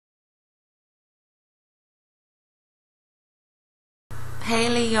Hey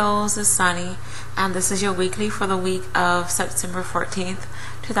Leos, it's Sunny, and this is your weekly for the week of September 14th,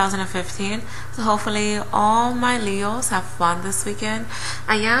 2015. So hopefully all my Leos have fun this weekend.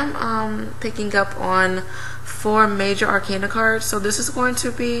 I am picking up on 4 major arcana cards, so this is going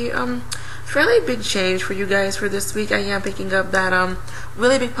to be fairly big change for you guys for this week. I am picking up that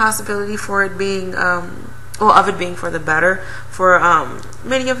really big possibility for it being of it being for the better for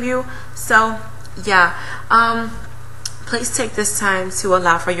many of you. So yeah, please take this time to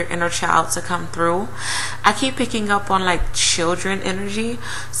allow for your inner child to come through. I keep picking up on like children energy,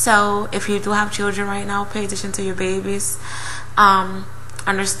 so if you do have children right now, pay attention to your babies.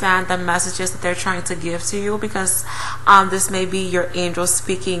 Understand the messages that they're trying to give to you, because this may be your angel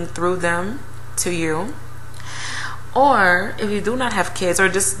speaking through them to you. Or if you do not have kids, or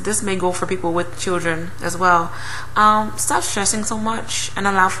this may go for people with children as well, stop stressing so much and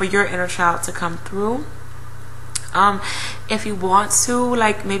allow for your inner child to come through. If you want to,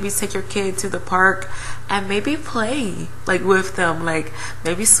 like, maybe take your kid to the park and maybe play like with them, like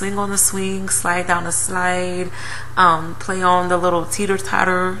maybe swing on the swing, slide down the slide, play on the little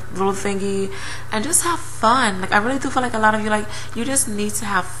teeter-totter little thingy, and just have fun. Like, I really do feel like a lot of you, like, you just need to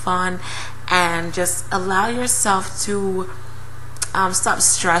have fun and just allow yourself to stop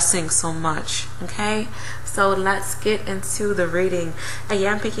stressing so much. Okay, so let's get into the reading. I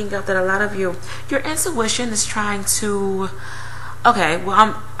am picking up that a lot of you, your intuition is trying to, okay,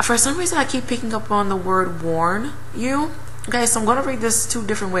 well, for some reason I keep picking up on the word warn you. Okay, so I'm going to read this 2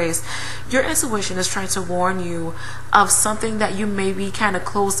 different ways. Your intuition is trying to warn you of something that you may be kind of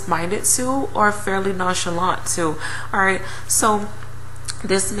closed-minded to or fairly nonchalant to. All right, so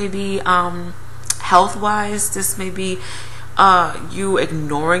this may be health-wise. This may be you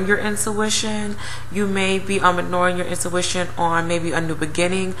ignoring your intuition. You may be ignoring your intuition on maybe a new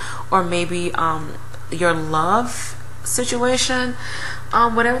beginning, or maybe your love situation.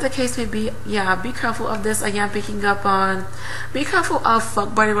 Whatever the case may be, yeah, be careful of this. I am picking up on, be careful of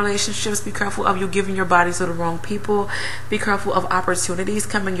fuck buddy relationships. Be careful of you giving your body to the wrong people. Be careful of opportunities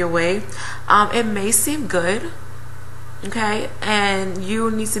coming your way. It may seem good, okay, and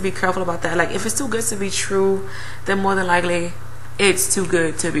you need to be careful about that. Like, if it's too good to be true, then more than likely it's too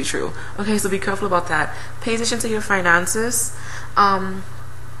good to be true. Okay, so be careful about that. Pay attention to your finances.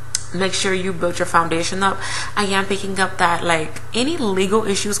 Make sure you build your foundation up. I am picking up that, like, any legal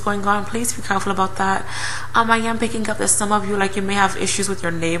issues going on, please be careful about that. I am picking up that some of you, like, you may have issues with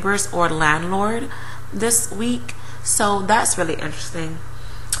your neighbors or landlord this week, so that's really interesting.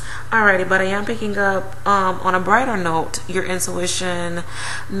 Alrighty, but I am picking up on a brighter note, your intuition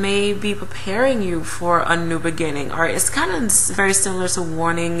may be preparing you for a new beginning. Alright, it's kind of very similar to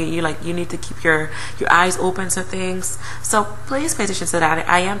warning you, like, you need to keep your eyes open to things. So please pay attention to that.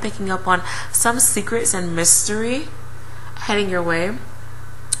 I am picking up on some secrets and mystery heading your way.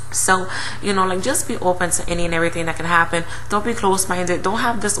 So, you know, like, just be open to any and everything that can happen. Don't be closed-minded. Don't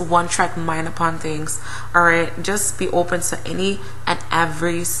have this one-track mind upon things. Alright, just be open to any and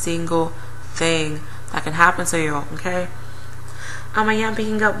every single thing that can happen to you. Okay, I am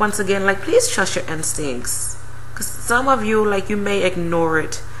picking up once again, like, please trust your instincts, because some of you, like, you may ignore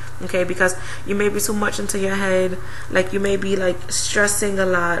it. Okay, because you may be too much into your head. Like, you may be, like, stressing a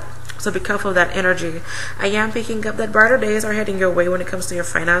lot. So be careful of that energy. I am picking up that brighter days are heading your way when it comes to your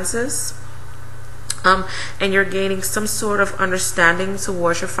finances. And you're gaining some sort of understanding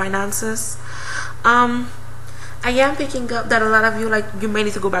towards your finances. I am picking up that a lot of you, like, you may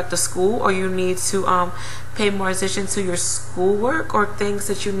need to go back to school, or you need to pay more attention to your schoolwork or things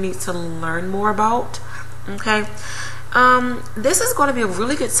that you need to learn more about. Okay. This is going to be a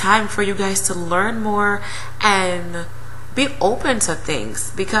really good time for you guys to learn more and be open to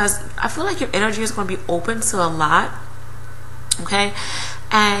things, because I feel like your energy is going to be open to a lot. Okay,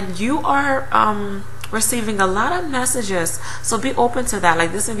 and you are receiving a lot of messages, so be open to that.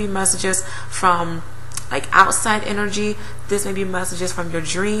 Like, this may be messages from, like, outside energy. This may be messages from your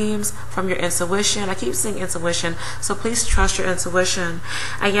dreams, from your intuition. I keep saying intuition, so please trust your intuition.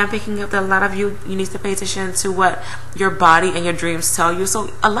 I am picking up that a lot of you need to pay attention to what your body and your dreams tell you. So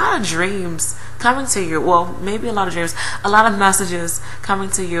a lot of dreams coming to you, well, maybe a lot of dreams, a lot of messages coming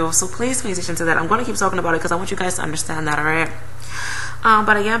to you, so please pay attention to that. I'm going to keep talking about it because I want you guys to understand that. Alright,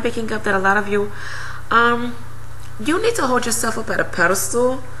 but I am picking up that a lot of you, you need to hold yourself up at a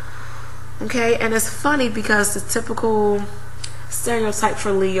pedestal. Okay, and it's funny because the typical stereotype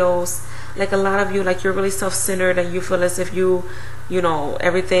for Leos, like, a lot of you, like, you're really self-centered and you feel as if you know,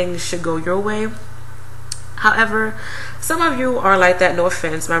 everything should go your way. However, some of you are like that. No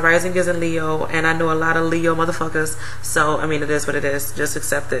offense, my rising is in Leo, and I know a lot of Leo motherfuckers, so I mean, it is what it is, just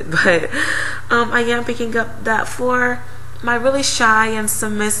accept it. But I am picking up that for my really shy and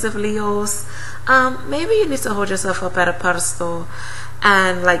submissive Leos, maybe you need to hold yourself up at a pedestal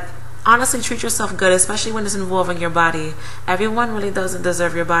and like honestly treat yourself good, especially when it's involving your body. Everyone really doesn't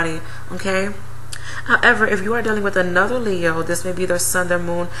deserve your body, okay? However, if you are dealing with another Leo, this may be their sun, their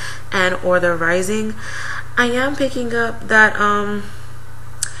moon, and or their rising, I am picking up that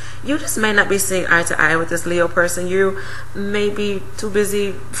you just may not be seeing eye to eye with this Leo person. You may be too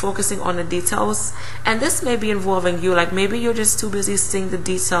busy focusing on the details, and this may be involving you. Like maybe you're just too busy seeing the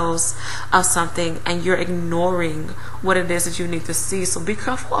details of something and you're ignoring what it is that you need to see. So be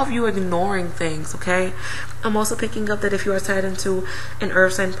careful of you ignoring things, okay? I'm also picking up that if you are tied into an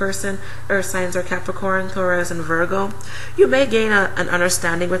earth sign person, earth signs are Capricorn, Taurus, and Virgo, you may gain an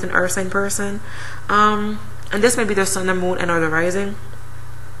understanding with an earth sign person. And this may be their sun, their moon, and or the rising.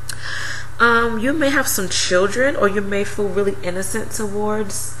 You may have some children, or you may feel really innocent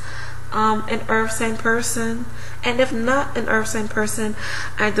towards an earth sign person. And if not an earth sign person,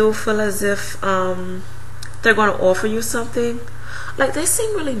 I do feel as if they're going to offer you something. Like they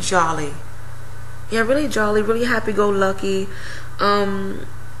seem really jolly. Yeah, really jolly, really happy-go-lucky.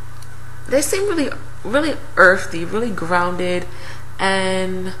 They seem really earthy, really grounded,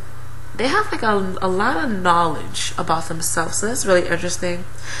 and they have like a lot of knowledge about themselves. So that's really interesting.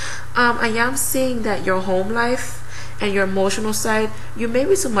 I am seeing that your home life and your emotional side, you may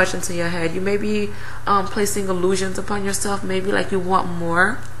be too much into your head. You may be placing illusions upon yourself. Maybe like you want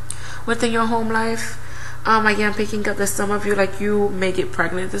more within your home life. I am picking up that some of you, like you may get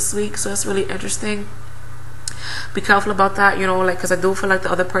pregnant this week. So that's really interesting. Be careful about that, you know, like because I do feel like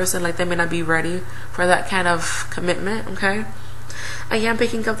the other person, like they may not be ready for that kind of commitment, okay? I am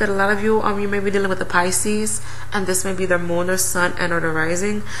picking up that a lot of you, you may be dealing with the Pisces, and this may be their moon or sun and or the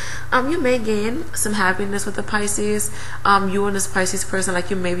rising. You may gain some happiness with the Pisces. You and this Pisces person, like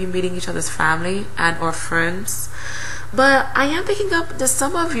you may be meeting each other's family and or friends. But I am picking up that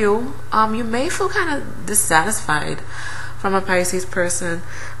some of you, you may feel kind of dissatisfied from a Pisces person.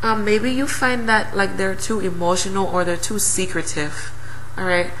 Maybe you find that like they're too emotional or they're too secretive.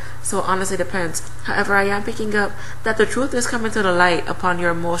 Alright, so honestly depends. However, I am picking up that the truth is coming to the light upon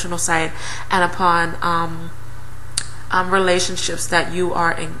your emotional side and upon relationships that you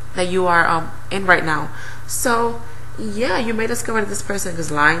are in right now. So yeah, you may discover that this person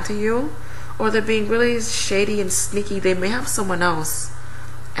is lying to you, or they're being really shady and sneaky. They may have someone else,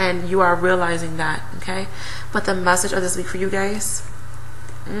 and you are realizing that, okay? But the message of this week for you guys,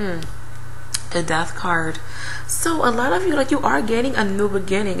 the Death card. So a lot of you, like you are getting a new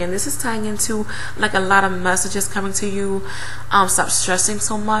beginning, and this is tying into like a lot of messages coming to you. Stop stressing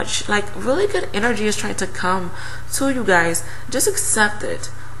so much. Like really good energy is trying to come to you guys. Just accept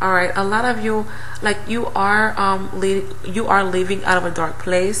it. All right. A lot of you, like you are leaving out of a dark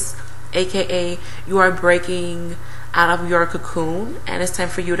place, aka you are breaking out of your cocoon, and it's time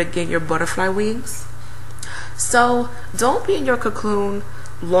for you to gain your butterfly wings. So don't be in your cocoon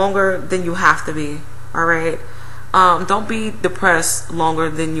longer than you have to be. All right. Don't be depressed longer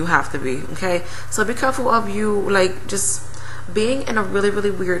than you have to be, okay? So be careful of you like just being in a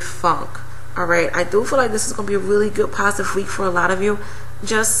really weird funk. All right, I do feel like this is gonna be a really good positive week for a lot of you.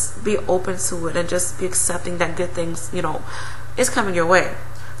 Just be open to it and just be accepting that good things, you know, is coming your way.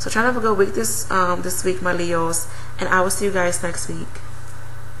 So try to have a good week this week, my Leos, and I will see you guys next week.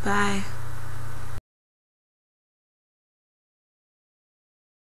 Bye.